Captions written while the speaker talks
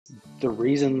the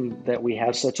reason that we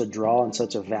have such a draw and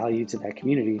such a value to that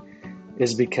community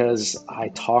is because I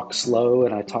talk slow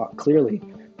and I talk clearly.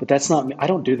 But that's not me. I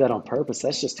don't do that on purpose.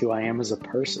 That's just who I am as a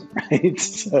person, right?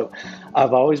 So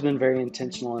I've always been very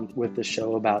intentional with the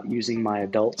show about using my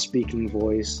adult speaking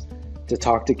voice to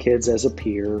talk to kids as a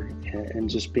peer and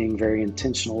just being very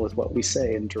intentional with what we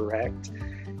say and direct.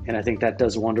 And I think that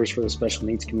does wonders for the special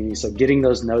needs community. So getting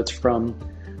those notes from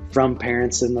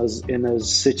parents in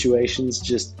those situations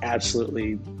just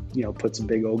absolutely, puts a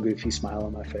big old goofy smile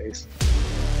on my face.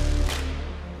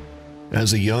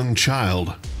 As a young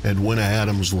child, Edwina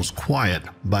Adams was quiet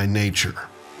by nature.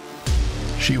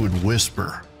 She would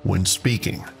whisper when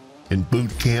speaking. In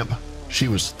boot camp, she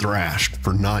was thrashed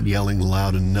for not yelling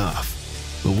loud enough.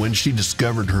 But when she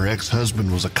discovered her ex-husband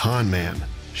was a con man,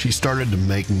 she started to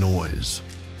make noise,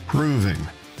 proving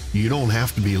you don't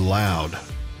have to be loud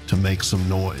to make some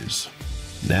noise.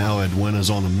 Now Edwina's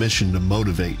on a mission to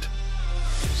motivate.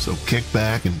 So kick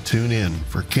back and tune in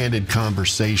for candid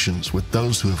conversations with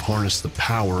those who have harnessed the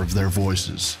power of their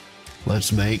voices.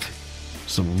 Let's make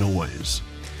some noise.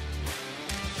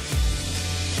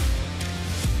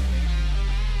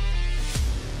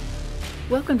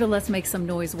 Welcome to Let's Make Some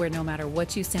Noise, where no matter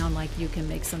what you sound like, you can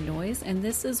make some noise. And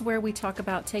this is where we talk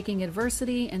about taking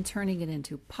adversity and turning it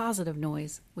into positive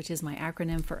noise, which is my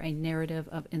acronym for a narrative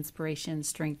of inspiration,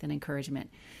 strength, and encouragement.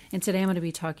 And today I'm going to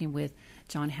be talking with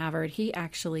John Havard. He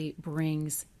actually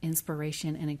brings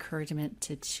inspiration and encouragement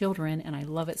to children, and I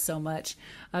love it so much.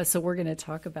 So we're going to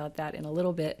talk about that in a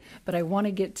little bit. But I want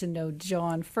to get to know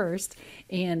John first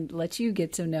and let you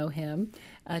get to know him.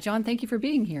 John, thank you for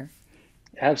being here.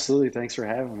 Absolutely. Thanks for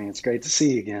having me. It's great to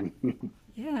see you again.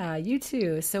 Yeah, you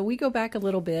too. So we go back a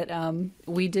little bit.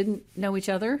 We didn't know each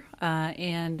other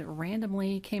and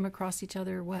randomly came across each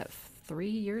other, 3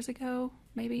 years ago,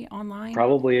 maybe online?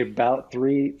 Probably about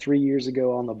three years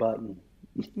ago on the button.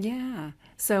 Yeah.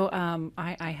 So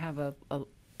I have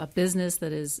a business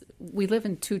that is, we live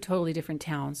in two totally different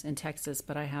towns in Texas,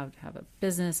 but I have a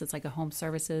business. It's like a home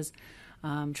services,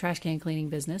 trash can cleaning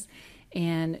business.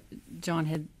 And John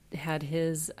had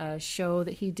his show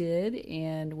that he did,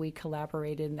 and we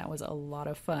collaborated, and that was a lot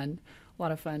of fun.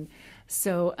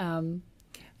 So,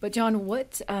 but John,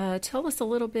 tell us a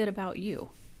little bit about you.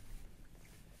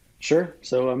 Sure.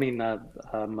 So, I'm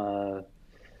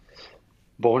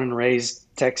born and raised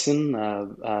Texan,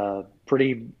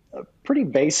 pretty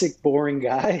basic, boring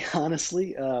guy,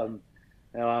 honestly.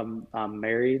 I'm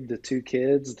married, the two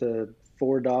kids, the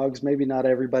four dogs. Maybe not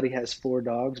everybody has four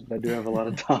dogs, but I do have a lot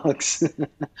of dogs.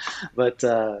 But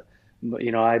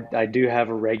I do have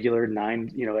a regular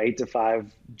 8 to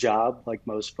 5 job like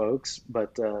most folks.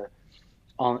 But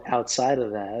outside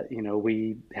of that,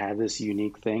 we have this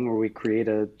unique thing where we create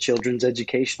a children's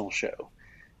educational show,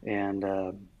 and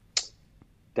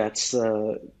that's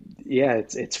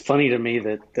it's funny to me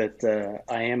that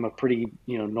I am a pretty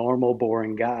normal,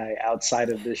 boring guy outside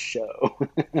of this show.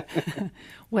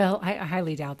 Well, I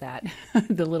highly doubt that,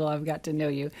 the little I've got to know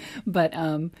you.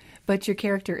 But your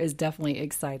character is definitely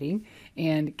exciting,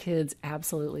 and kids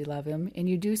absolutely love him. And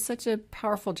you do such a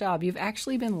powerful job. You've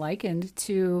actually been likened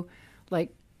to,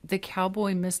 like, the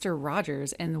cowboy Mr.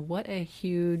 Rogers, and what a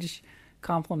huge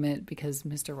compliment, because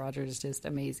Mr. Rogers is just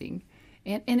amazing.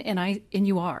 And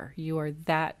you are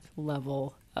that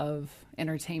level of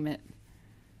entertainment.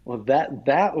 Well,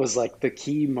 that was like the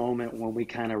key moment when we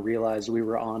kind of realized we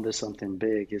were onto something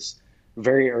big, is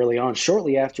very early on,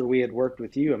 shortly after we had worked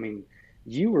with you. I mean,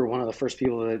 you were one of the first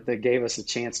people that gave us a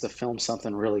chance to film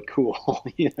something really cool.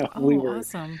 Oh,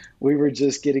 awesome. We were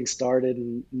just getting started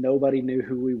and nobody knew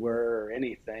who we were or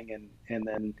anything. And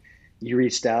then you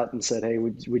reached out and said, "Hey,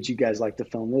 would you guys like to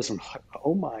film this?" I'm like,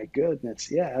 "Oh my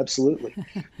goodness. Yeah, absolutely."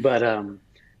 But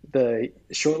the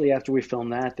shortly after we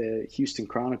filmed that, the Houston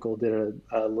Chronicle did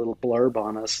a little blurb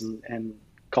on us and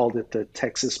called it the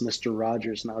Texas Mr.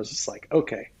 Rogers. And I was just like,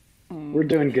 okay, we're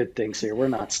doing good things here. We're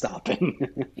not stopping.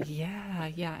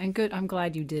 Yeah. And good. I'm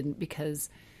glad you didn't, because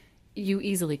you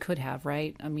easily could have,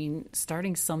 right? I mean,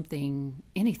 starting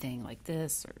anything like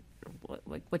this, or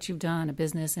like what you've done, a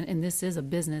business, and this is a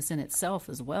business in itself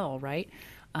as well, right?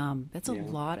 That's a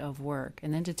lot of work.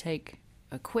 And then to take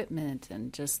equipment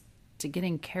and just to get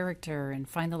in character and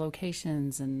find the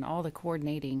locations and all the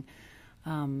coordinating.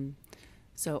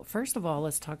 So first of all,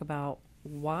 let's talk about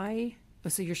why.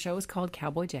 So your show is called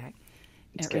Cowboy Jack.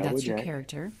 That's your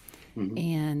character. Mm-hmm.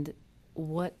 And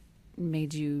what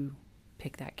made you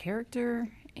pick that character,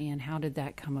 and how did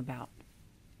that come about?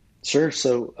 Sure.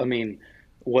 So,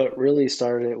 what really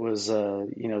started it was,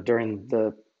 during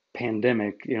the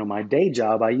pandemic, my day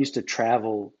job, I used to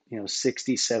travel,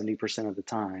 60, 70% of the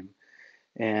time.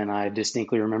 And I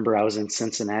distinctly remember I was in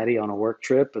Cincinnati on a work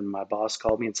trip, and my boss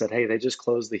called me and said, "Hey, they just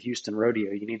closed the Houston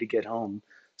rodeo. You need to get home.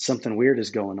 Something weird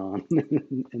is going on."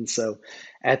 And so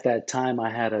at that time, I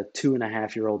had a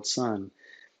 2.5-year-old son.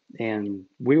 And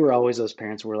we were always those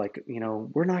parents who were like,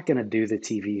 we're not going to do the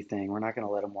TV thing. We're not going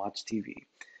to let him watch TV.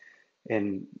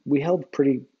 And we held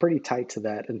pretty tight to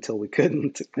that until we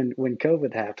couldn't. When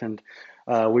COVID happened,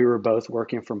 we were both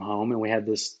working from home, and we had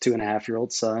this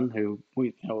 2.5-year-old son who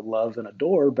we love and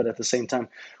adore, but at the same time,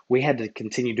 we had to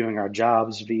continue doing our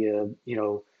jobs via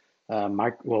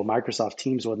Microsoft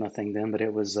Teams wasn't a thing then, but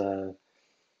it was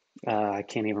I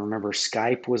can't even remember.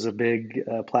 Skype was a big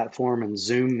platform, and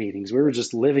Zoom meetings. We were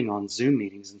just living on Zoom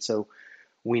meetings, and so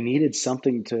we needed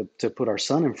something to put our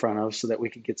son in front of so that we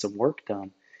could get some work done.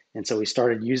 And so we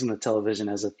started using the television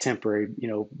as a temporary,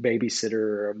 babysitter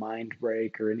or a mind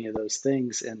break or any of those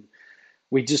things. And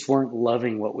we just weren't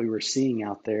loving what we were seeing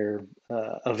out there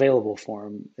available for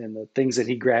him. And the things that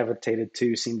he gravitated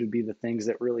to seemed to be the things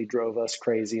that really drove us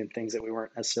crazy and things that we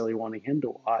weren't necessarily wanting him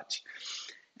to watch.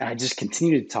 And I just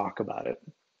continued to talk about it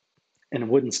and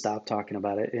wouldn't stop talking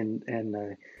about it.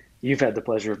 And you've had the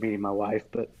pleasure of meeting my wife,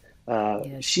 but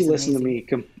Yeah, she she's listened to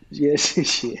amazing. me. Yeah,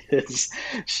 she is.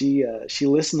 She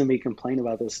listened to me complain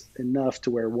about this enough to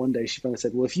where one day she finally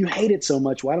said, "Well, if you hate it so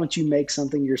much, why don't you make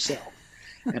something yourself?"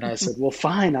 And I said, "Well,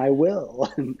 fine, I will."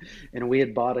 And we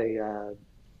had bought a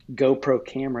GoPro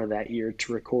camera that year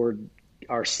to record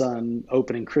our son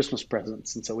opening Christmas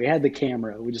presents, and so we had the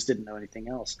camera. We just didn't know anything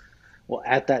else. Well,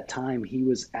 at that time, he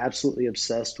was absolutely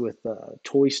obsessed with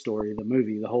Toy Story, the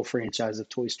movie, the whole franchise of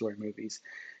Toy Story movies.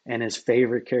 And his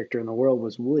favorite character in the world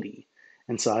was Woody.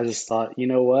 And so I just thought, you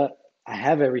know what? I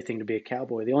have everything to be a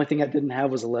cowboy. The only thing I didn't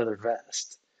have was a leather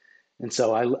vest. And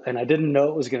I didn't know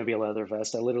it was going to be a leather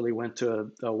vest. I literally went to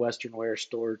a Western wear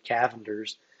store,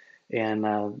 Cavender's,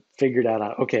 and figured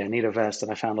out, okay, I need a vest.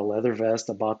 And I found a leather vest.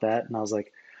 I bought that, and I was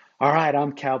like, all right,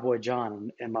 I'm Cowboy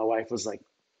John. And my wife was like,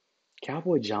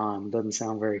 Cowboy John doesn't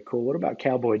sound very cool. What about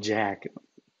Cowboy Jack?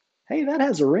 Hey, that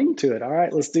has a ring to it. All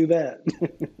right, let's do that.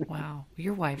 Wow,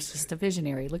 your wife's just a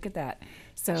visionary. Look at that.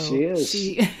 She So is.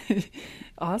 she,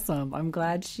 awesome. I'm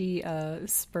glad she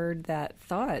spurred that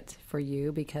thought for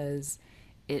you because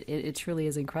it truly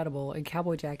is incredible. And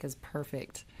Cowboy Jack is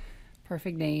perfect,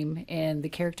 perfect name. And the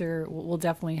character, we'll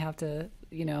definitely have to,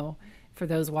 for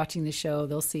those watching the show,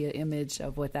 they'll see an image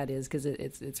of what that is because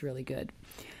it's really good.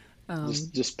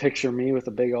 Just picture me with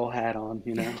a big old hat on.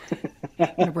 And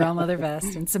a brown leather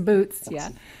vest and some boots. Yeah.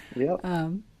 That's,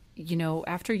 yep.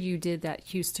 After you did that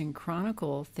Houston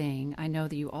Chronicle thing, I know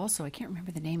that you also, I can't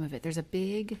remember the name of it. There's a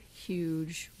big,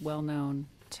 huge, well known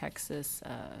Texas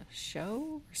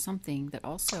show or something that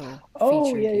also Oh,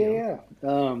 featured yeah, you. yeah,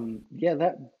 yeah.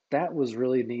 Yeah, that was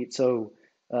really neat. So,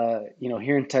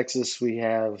 here in Texas, we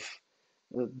have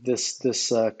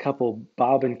this couple,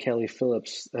 Bob and Kelly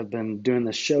Phillips, have been doing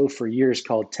this show for years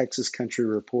called Texas Country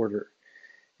Reporter.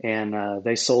 And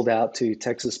they sold out to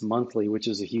Texas Monthly, which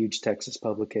is a huge Texas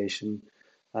publication,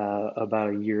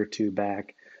 about a year or two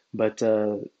back. But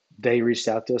they reached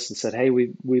out to us and said, "Hey,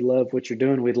 we love what you're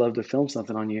doing. We'd love to film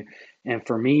something on you." And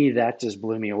for me, that just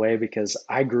blew me away because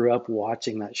I grew up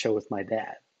watching that show with my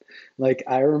dad. Like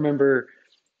I remember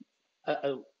uh,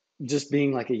 uh, just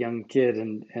being like a young kid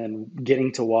and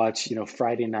getting to watch,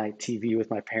 Friday night TV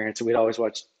with my parents. We'd always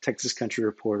watch Texas Country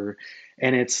Reporter,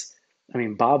 and I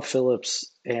mean, Bob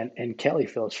Phillips and Kelly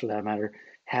Phillips, for that matter,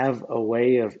 have a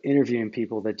way of interviewing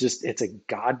people that just it's a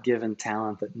God-given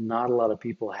talent that not a lot of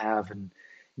people have, and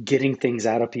getting things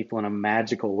out of people in a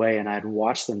magical way. And I'd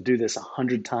watched them do this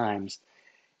 100 times.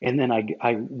 And then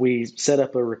we set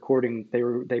up a recording.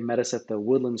 They met us at the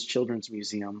Woodlands Children's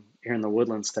Museum here in the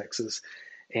Woodlands, Texas,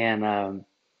 and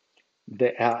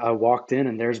I walked in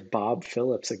and there's Bob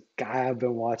Phillips, a guy I've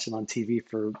been watching on TV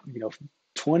for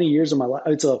 20 years of my life.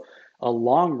 It's a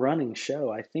long running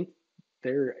show. I think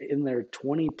they're in their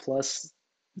 20 plus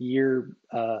year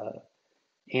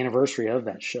anniversary of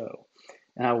that show.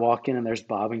 And I walk in and there's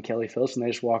Bob and Kelly Phillips, and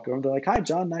they just walk over and they're like, "Hi,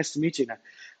 John, nice to meet you."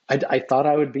 And I thought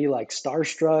I would be like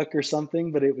starstruck or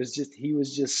something, but he was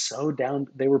just so down.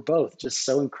 They were both just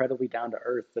so incredibly down to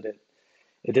earth that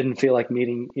it didn't feel like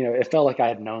meeting, it felt like I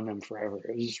had known them forever.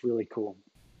 It was just really cool.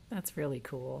 That's really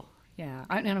cool. Yeah.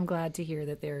 And I'm glad to hear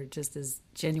that they're just as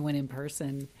genuine in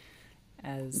person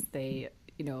as they,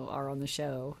 are on the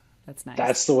show. That's nice.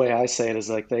 That's the way I say it, is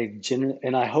like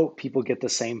and I hope people get the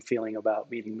same feeling about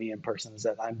meeting me in person, is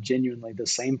that I'm genuinely the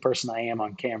same person I am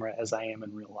on camera as I am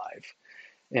in real life.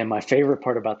 And my favorite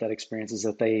part about that experience is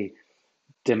that they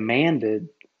demanded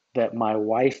that my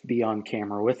wife be on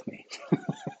camera with me.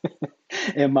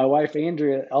 And my wife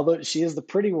Andrea, although she is the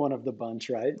pretty one of the bunch,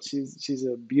 right? She's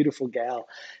a beautiful gal.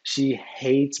 She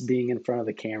hates being in front of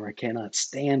the camera, cannot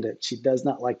stand it. She does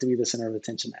not like to be the center of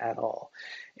attention at all.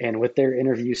 And with their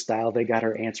interview style, they got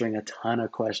her answering a ton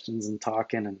of questions and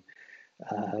talking. And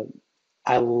uh,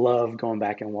 I love going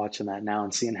back and watching that now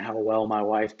and seeing how well my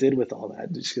wife did with all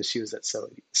that, just because she was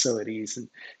so at ease. And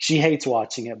she hates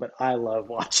watching it, but I love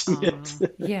watching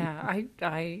it. Yeah,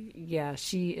 yeah,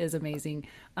 she is amazing.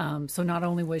 So not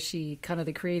only was she kind of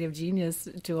the creative genius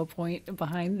to a point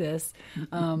behind this,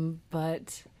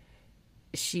 but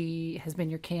she has been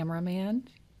your cameraman,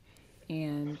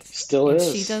 Still and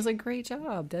is. she does a great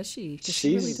job, does she? Because she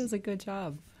really She's does a good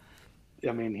job.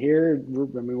 I mean,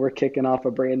 we're kicking off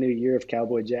a brand new year of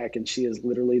Cowboy Jack, and she is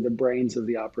literally the brains of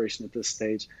the operation at this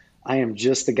stage. I am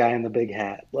just the guy in the big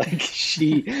hat. Like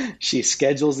she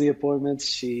schedules the appointments.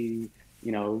 She,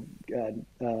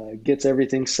 gets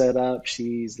everything set up.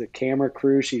 She's the camera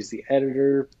crew. She's the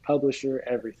editor, publisher,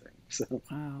 everything. So,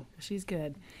 Wow, she's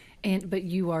good. But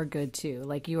you are good too.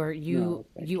 Like no, thank you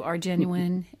you. are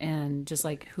genuine and just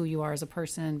like who you are as a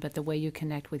person, but the way you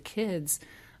connect with kids,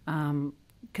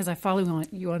 because I follow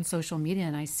you on social media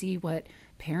and I see what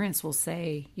parents will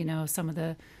say, some of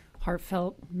the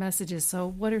heartfelt messages. So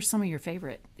what are some of your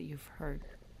favorite that you've heard?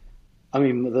 I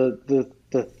mean,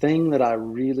 the thing that I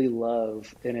really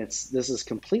love, and this is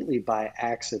completely by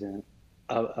accident,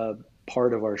 a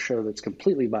part of our show that's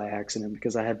completely by accident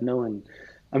because I had no,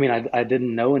 I mean, I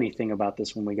didn't know anything about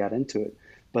this when we got into it,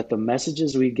 but the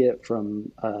messages we get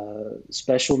from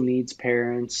special needs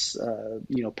parents,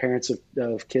 parents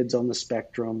of kids on the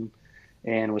spectrum,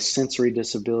 and with sensory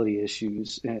disability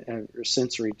issues or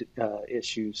sensory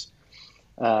issues,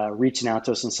 reaching out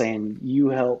to us and saying, "You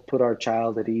helped put our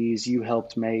child at ease. You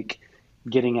helped make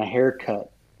getting a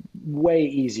haircut way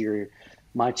easier.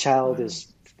 My child Wow.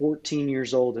 is 14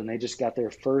 years old and they just got their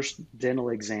first dental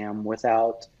exam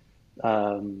without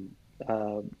um,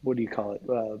 what do you call it?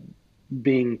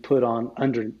 Being put on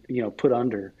under, put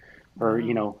under, or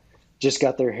Wow. just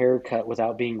got their hair cut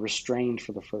without being restrained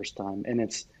for the first time." And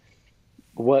it's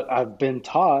what I've been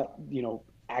taught,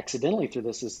 accidentally through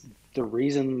this is the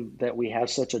reason that we have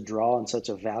such a draw and such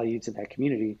a value to that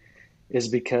community is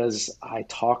because I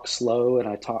talk slow and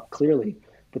I talk clearly.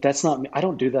 But that's not me. I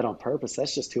don't do that on purpose.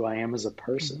 That's just who I am as a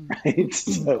person, Hmm. right?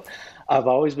 So I've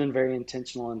always been very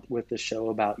intentional with the show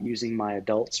about using my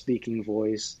adult speaking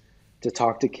voice to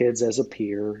talk to kids as a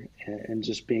peer and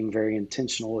just being very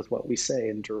intentional with what we say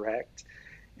and direct.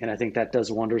 And I think that does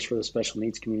wonders for the special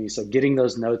needs community. So getting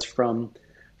those notes from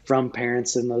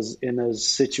parents in those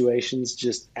situations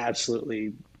just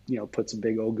absolutely puts a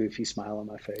big old goofy smile on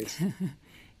my face.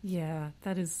 Yeah,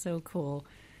 that is so cool.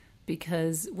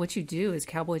 Because what you do is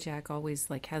Cowboy Jack always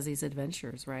like has these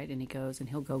adventures, right? And he goes and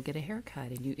he'll go get a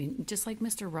haircut, and just like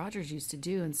Mr. Rogers used to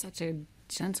do in such a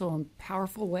gentle and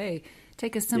powerful way,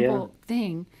 take a Yeah. simple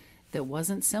thing that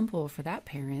wasn't simple for that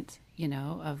parent,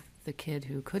 of the kid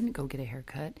who couldn't go get a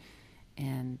haircut,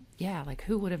 and yeah, like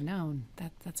who would have known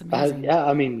that? That's amazing. Yeah,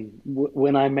 I mean,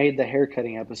 when I made the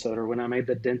haircutting episode, or when I made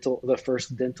the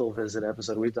first dental visit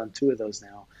episode, we've done two of those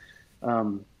now.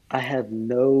 I had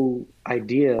no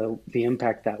idea the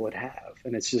impact that would have,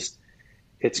 and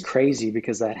it's crazy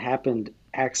because that happened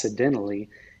accidentally.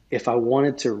 If I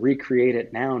wanted to recreate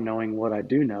it now, knowing what I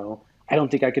do know, I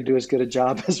don't think I could do as good a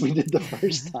job as we did the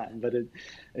first time. But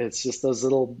it's just those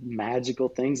little magical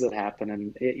things that happen,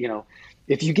 and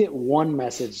if you get one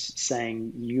message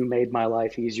saying you made my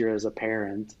life easier as a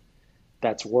parent,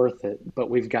 that's worth it. But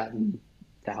we've gotten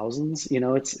thousands.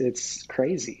 It's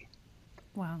crazy.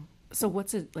 Wow. So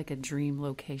what's like a dream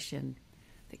location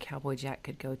that Cowboy Jack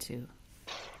could go to?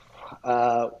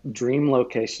 Dream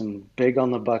location, big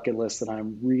on the bucket list that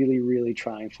I'm really, really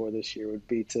trying for this year would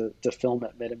be to film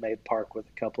at Minute Maid Park with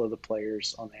a couple of the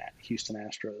players on the Houston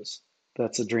Astros.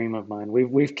 That's a dream of mine.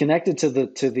 We've connected to the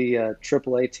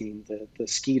AAA team, the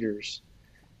Skeeters,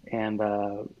 and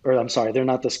or I'm sorry, they're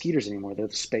not the Skeeters anymore. They're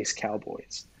the Space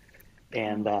Cowboys,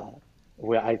 and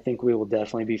I think we will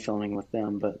definitely be filming with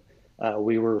them. But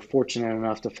we were fortunate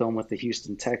enough to film with the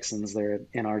Houston Texans there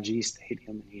at NRG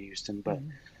Stadium in Houston. But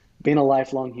being a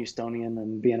lifelong Houstonian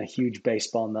and being a huge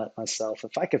baseball nut myself,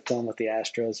 if I could film with the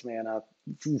Astros, man,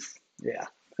 oof, yeah.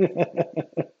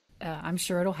 I'm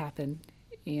sure it'll happen.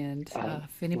 And uh,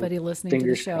 if anybody listening to the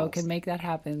Fingers show can crossed. make that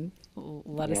happen,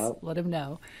 Yeah. let him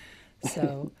know.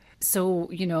 So,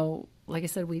 like I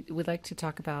said, we like to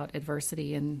talk about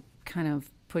adversity and kind of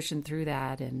pushing through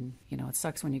that. And, it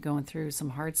sucks when you're going through some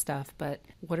hard stuff, but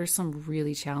what are some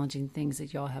really challenging things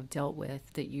that y'all have dealt with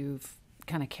that you've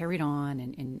kind of carried on,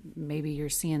 and maybe you're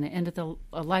seeing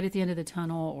a light at the end of the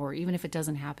tunnel, or even if it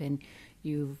doesn't happen,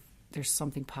 there's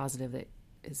something positive that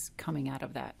is coming out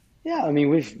of that. Yeah, I mean,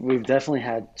 we've definitely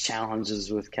had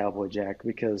challenges with Cowboy Jack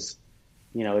because,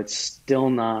 it's still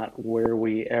not where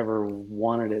we ever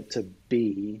wanted it to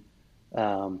be,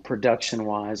 production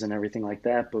wise and everything like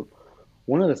that. But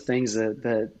one of the things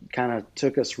that kind of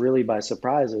took us really by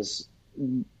surprise is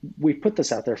we put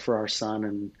this out there for our son,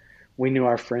 and we knew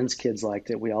our friends' kids liked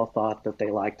it. We all thought that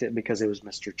they liked it because it was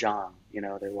Mr. John,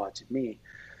 they're watching me.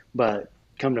 But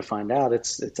come to find out,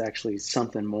 it's actually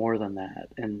something more than that.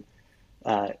 And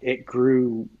it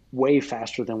grew way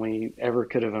faster than we ever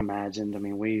could have imagined. I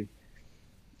mean,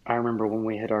 I remember when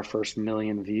we hit our first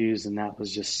million views, and that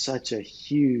was just such a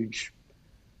huge,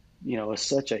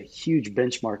 such a huge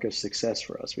benchmark of success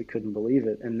for us. We couldn't believe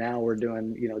it. And now we're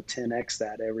doing, 10x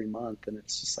that every month. And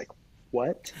it's just like,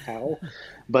 what? How?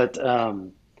 But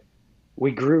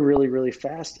we grew really, really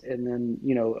fast. And then,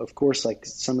 of course, like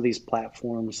some of these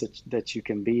platforms that you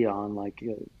can be on, like,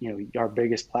 our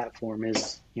biggest platform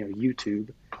is,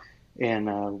 YouTube.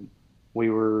 And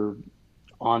we were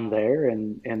on there,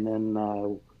 and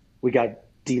then we got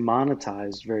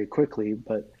demonetized very quickly.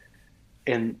 But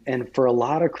and for a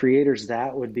lot of creators,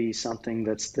 that would be something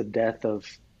that's the death of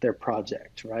their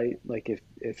project, right? Like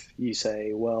if you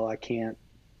say, well, I can't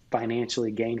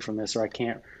financially gain from this, or I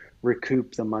can't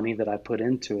recoup the money that I put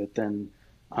into it, then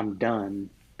I'm done.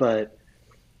 But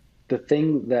the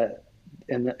thing that,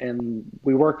 and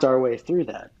we worked our way through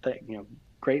that,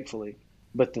 gratefully.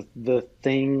 But the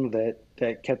thing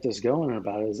that kept us going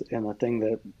about is, and the thing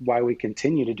that why we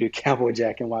continue to do Cowboy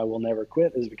Jack and why we'll never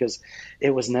quit, is because it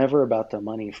was never about the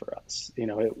money for us.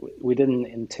 We didn't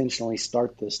intentionally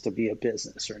start this to be a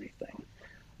business or anything.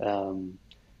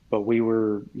 But we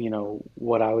were,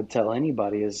 what I would tell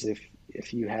anybody is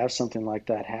if you have something like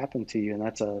that happen to you, and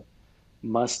that's a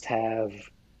must-have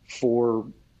for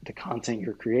the content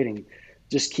you're creating,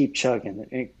 just keep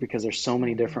chugging, because there's so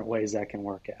many different ways that can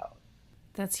work out.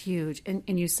 That's huge.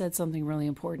 And you said something really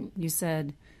important. You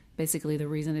said basically the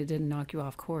reason it didn't knock you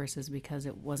off course is because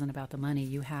it wasn't about the money.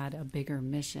 You had a bigger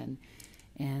mission.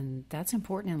 And that's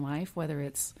important in life, whether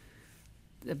it's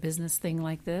a business thing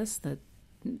like this that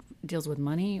deals with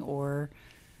money, or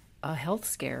a health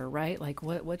scare, right? Like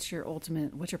what's your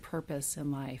purpose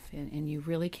in life? And you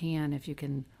really can, if you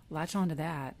can latch onto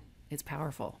that, it's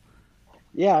powerful.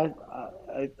 Yeah,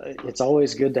 it's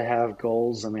always good to have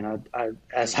goals. I mean,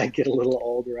 as I get a little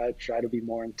older, I try to be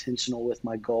more intentional with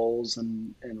my goals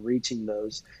and reaching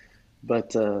those.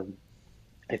 But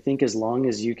I think as long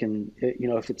as you can,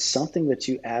 if it's something that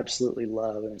you absolutely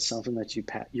love and it's something that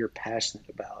you're passionate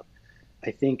about,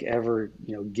 I think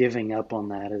giving up on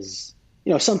that is,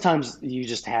 sometimes you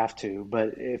just have to.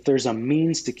 But if there's a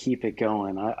means to keep it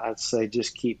going, I'd say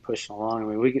just keep pushing along. I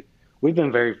mean, we've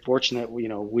been very fortunate.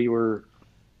 We were,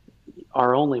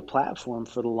 our only platform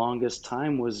for the longest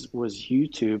time was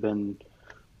YouTube, and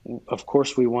of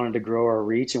course we wanted to grow our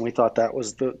reach, and we thought that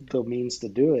was the means to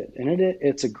do it. And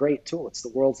it's a great tool. It's the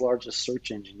world's largest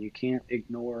search engine. You can't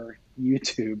ignore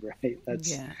YouTube, right?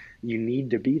 You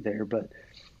need to be there. But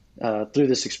through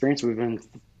this experience, we've been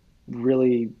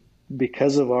really,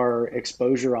 because of our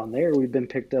exposure on there, we've been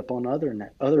picked up on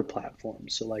other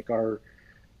platforms. So like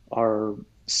our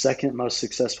second most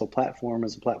successful platform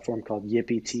is a platform called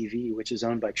Yippee TV, which is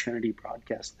owned by Trinity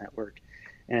Broadcast Network.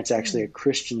 And it's actually a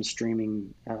Christian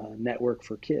streaming network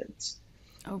for kids.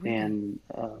 Oh, really? And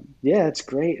it's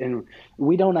great. And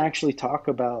we don't actually talk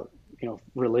about,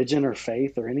 religion or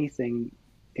faith or anything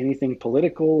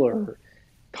political or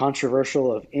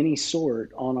controversial of any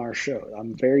sort on our show.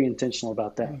 I'm very intentional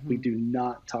about that. Mm-hmm. We do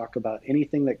not talk about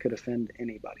anything that could offend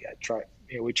anybody.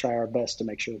 We try our best to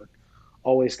make sure we're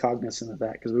always cognizant of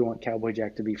that, because we want Cowboy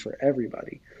Jack to be for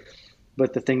everybody.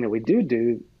 But the thing that we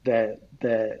do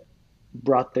that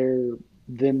brought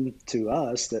them to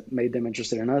us, that made them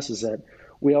interested in us, is that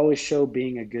we always show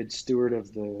being a good steward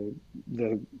of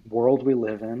the world we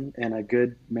live in and a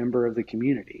good member of the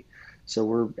community. So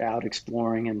we're out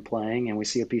exploring and playing, and we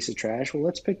see a piece of trash. Well,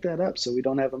 let's pick that up so we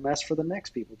don't have a mess for the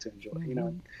next people to enjoy,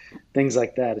 mm-hmm. Things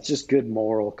like that. It's just good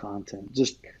moral content.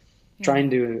 Just trying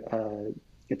to,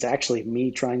 it's actually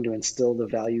me trying to instill the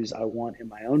values I want in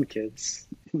my own kids,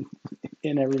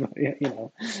 in everybody,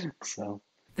 so.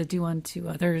 The do unto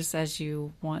others as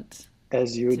you want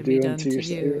as you would to do be done unto to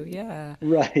yourself. you. Yeah.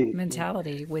 Right.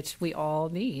 Mentality, which we all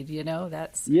need,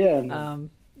 that's,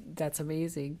 that's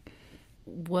amazing.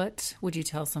 What would you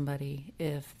tell somebody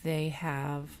if they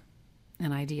have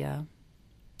an idea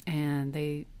and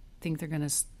they think they're going to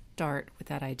start with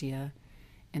that idea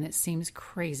and it seems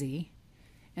crazy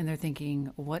and they're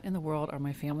thinking, what in the world are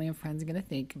my family and friends going to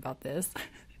think about this?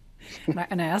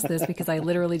 And I asked this because I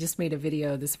literally just made a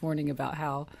video this morning about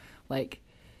how, like,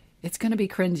 it's going to be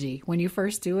cringy. When you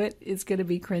first do it, it's going to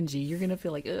be cringy. You're going to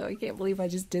feel like, oh, I can't believe I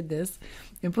just did this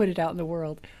and put it out in the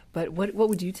world. But what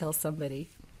would you tell somebody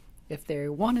if they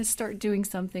want to start doing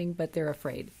something, but they're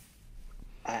afraid?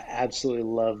 I absolutely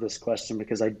love this question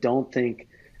because I don't think,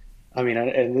 I mean,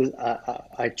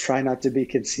 I try not to be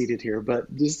conceited here,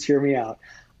 but just hear me out.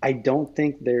 I don't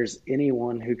think there's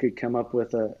anyone who could come up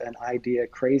with an idea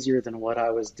crazier than what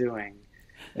I was doing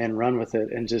and run with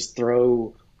it and just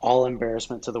throw all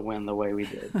embarrassment to the wind the way we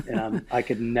did. And I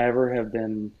could never have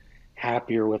been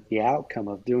happier with the outcome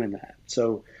of doing that.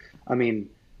 So, I mean,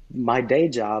 my day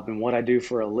job and what I do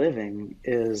for a living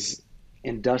is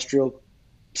industrial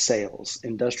sales,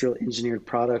 industrial engineered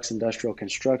products, industrial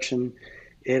construction.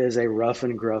 It is a rough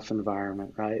and gruff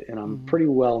environment, right? And I'm Mm-hmm. pretty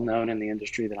well known in the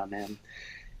industry that I'm in.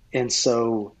 And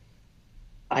so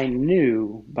I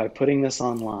knew by putting this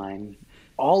online,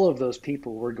 all of those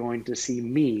people were going to see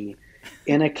me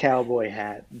in a cowboy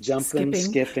hat, jumping,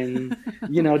 Skipping.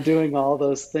 skipping, doing all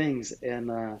those things. And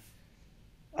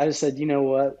I just said, you know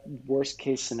what? Worst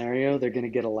case scenario, they're going to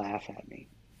get a laugh at me.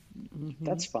 Mm-hmm.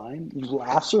 That's fine.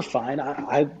 Laughs are fine.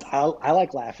 I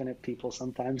like laughing at people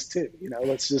sometimes too.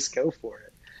 Let's just go for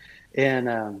it.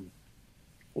 And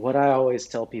what I always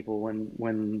tell people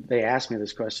when they ask me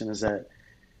this question is that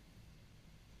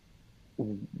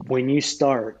when you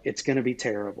start, it's going to be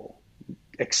terrible.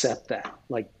 Accept that.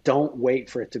 Like, don't wait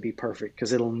for it to be perfect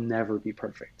because it'll never be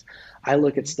perfect. I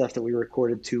look at stuff that we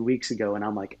recorded 2 weeks ago and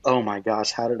I'm like, oh my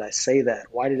gosh, how did I say that?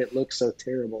 Why did it look so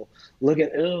terrible?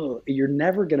 Oh, you're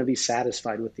never going to be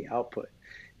satisfied with the output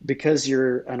because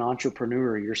you're an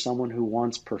entrepreneur. You're someone who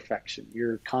wants perfection.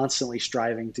 You're constantly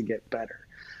striving to get better.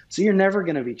 So you're never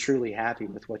going to be truly happy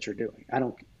with what you're doing. I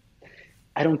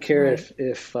don't care Right.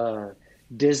 if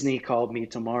Disney called me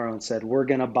tomorrow and said, we're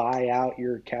going to buy out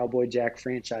your Cowboy Jack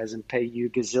franchise and pay you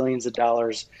gazillions of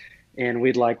dollars. And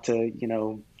we'd like to,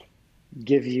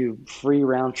 give you free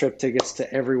round trip tickets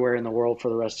to everywhere in the world for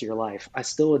the rest of your life. I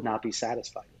still would not be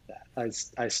satisfied with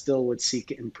that. I still would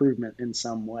seek improvement in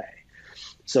some way.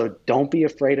 So don't be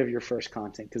afraid of your first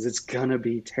content because it's going to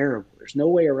be terrible. There's no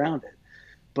way around it.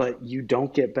 But you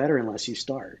don't get better unless you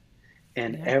start.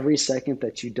 And Yeah. every second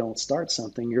that you don't start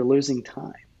something, you're losing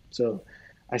time. So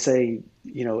I say,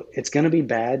 it's going to be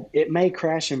bad. It may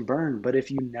crash and burn, but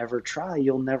if you never try,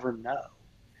 you'll never know.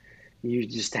 You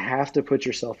just have to put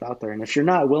yourself out there. And if you're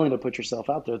not willing to put yourself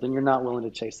out there, then you're not willing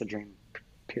to chase the dream,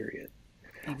 period.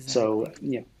 So,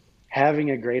 Exactly.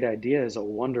 having a great idea is a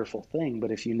wonderful thing,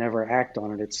 but if you never act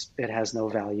on it, it has no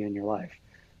value in your life.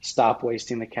 Stop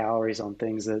wasting the calories on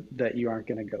things that you aren't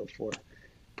going to go for.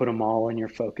 Put them all in your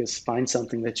focus. Find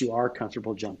something that you are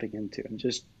comfortable jumping into and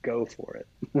just go for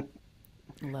it.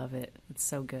 Love it. It's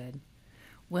so good.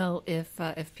 Well, if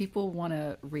people want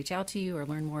to reach out to you or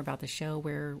learn more about the show,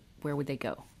 where would they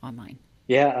go online?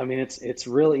 Yeah, I mean it's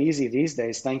real easy these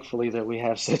days. Thankfully that we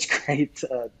have such great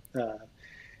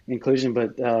inclusion.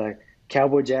 But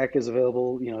Cowboy Jack is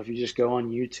available. If you just go on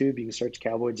YouTube, you can search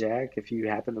Cowboy Jack. If you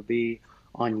happen to be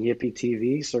on Yippee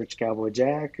TV, search Cowboy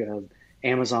Jack.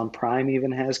 Amazon Prime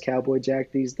even has Cowboy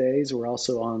Jack these days. We're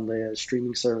also on the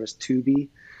streaming service Tubi.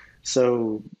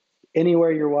 So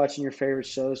anywhere you're watching your favorite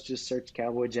shows, just search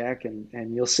Cowboy Jack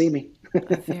and you'll see me.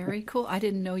 Very cool. I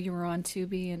didn't know you were on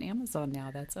Tubi and Amazon now.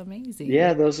 That's amazing.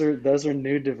 Yeah, those are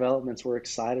new developments we're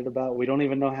excited about. We don't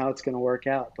even know how it's going to work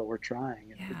out, but we're trying.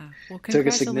 It Yeah. Well, took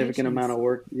a significant amount congratulations. of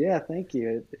work. Yeah, thank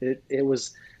you. It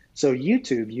was so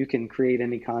YouTube, you can create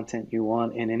any content you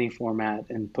want in any format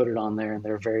and put it on there, and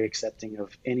they're very accepting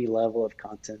of any level of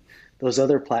content. Those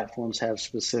other platforms have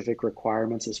specific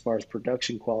requirements as far as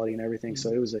production quality and everything.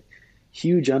 So Mm. it was a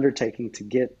huge undertaking to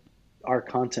get our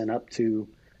content up to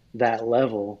that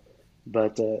level.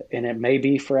 But and it may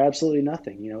be for absolutely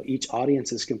nothing. Each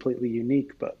audience is completely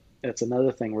unique, but that's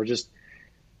another thing.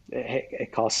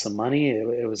 It costs some money.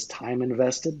 It was time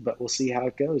invested, but we'll see how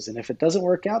it goes. And if it doesn't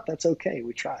work out, that's okay.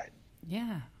 We tried.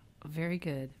 Yeah. Very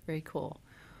good. Very cool.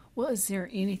 Well, is there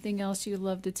anything else you'd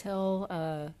love to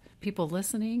tell people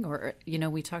listening? Or,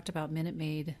 we talked about Minute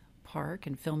Maid Park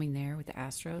and filming there with the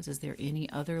Astros. Is there any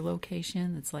other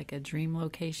location that's like a dream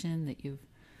location that you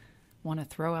want to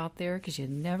throw out there? Because you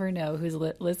never know who's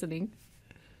listening.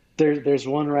 There's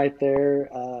one right there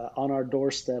on our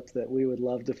doorstep that we would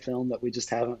love to film that we just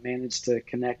haven't managed to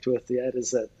connect with yet.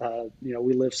 Is that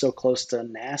we live so close to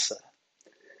NASA,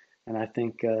 and I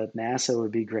think NASA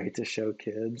would be great to show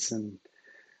kids.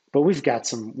 But we've got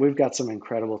some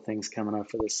incredible things coming up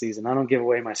for this season. I don't give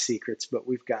away my secrets, but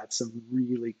we've got some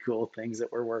really cool things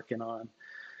that we're working on.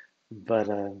 But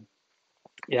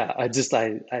yeah,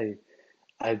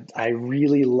 I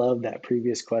really love that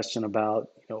previous question about,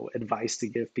 advice to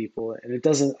give people. And it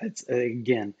doesn't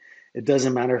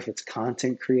matter if it's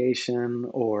content creation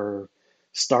or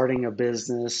starting a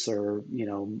business or,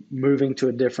 moving to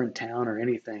a different town or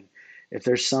anything. If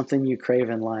there's something you crave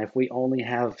in life, we only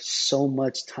have so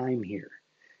much time here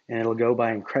and it'll go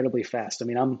by incredibly fast. I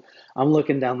mean, I'm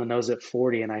looking down the nose at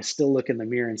 40 and I still look in the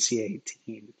mirror and see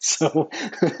 18. So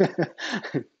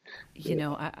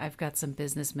I've got some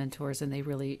business mentors and they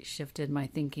really shifted my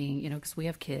thinking, because we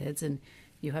have kids and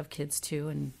you have kids too.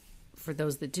 And for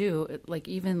those that do,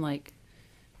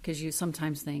 because you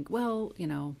sometimes think, well,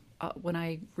 when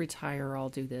I retire, I'll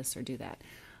do this or do that.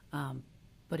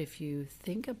 But if you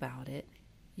think about it,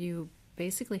 you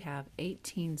basically have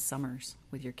 18 summers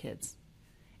with your kids.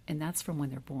 And that's from when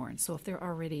they're born. So if they're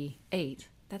already 8,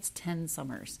 that's 10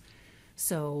 summers.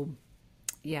 So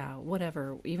yeah,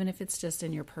 whatever, even if it's just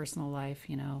in your personal life,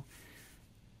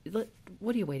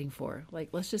 what are you waiting for?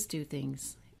 Let's just do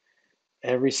things.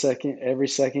 every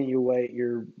second you wait,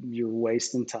 you're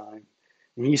wasting time.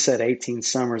 And you said 18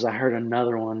 summers. I heard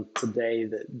another one today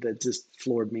that just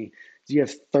floored me. You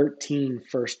have 13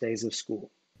 first days of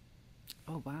school.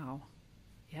 Oh, wow.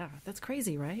 Yeah, that's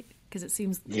crazy, right? Because it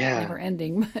seems Yeah, never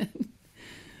ending.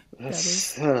 But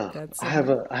that's I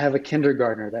have a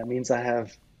kindergartner. That means I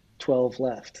have 12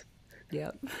 left.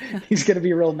 yep. He's going to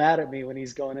be real mad at me when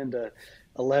he's going into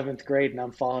 11th grade and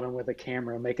I'm following him with a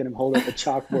camera, making him hold up a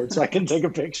chalkboard so I can take a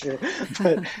picture.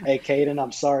 But hey, Caden,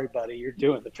 I'm sorry, buddy. You're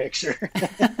doing the picture.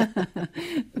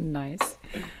 Nice.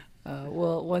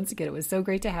 Well, once again, it was so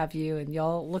great to have you. And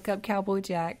y'all look up Cowboy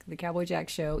Jack, the Cowboy Jack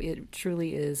show. It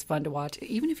truly is fun to watch.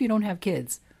 Even if you don't have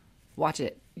kids, watch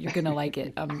it. You're going to like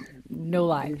it. No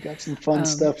lie. We've got some fun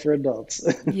stuff for adults.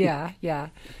 Yeah, yeah.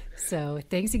 So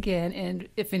thanks again. And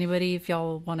if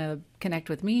y'all want to connect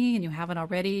with me and you haven't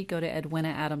already, go to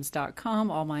edwinaadams.com.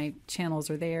 All my channels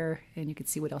are there and you can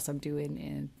see what else I'm doing.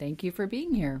 And thank you for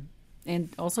being here.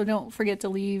 And also don't forget to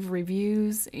leave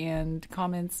reviews and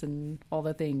comments and all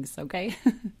the things, okay?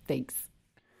 Thanks.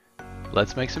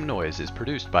 Let's Make Some Noise is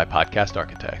produced by Podcast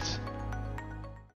Architects.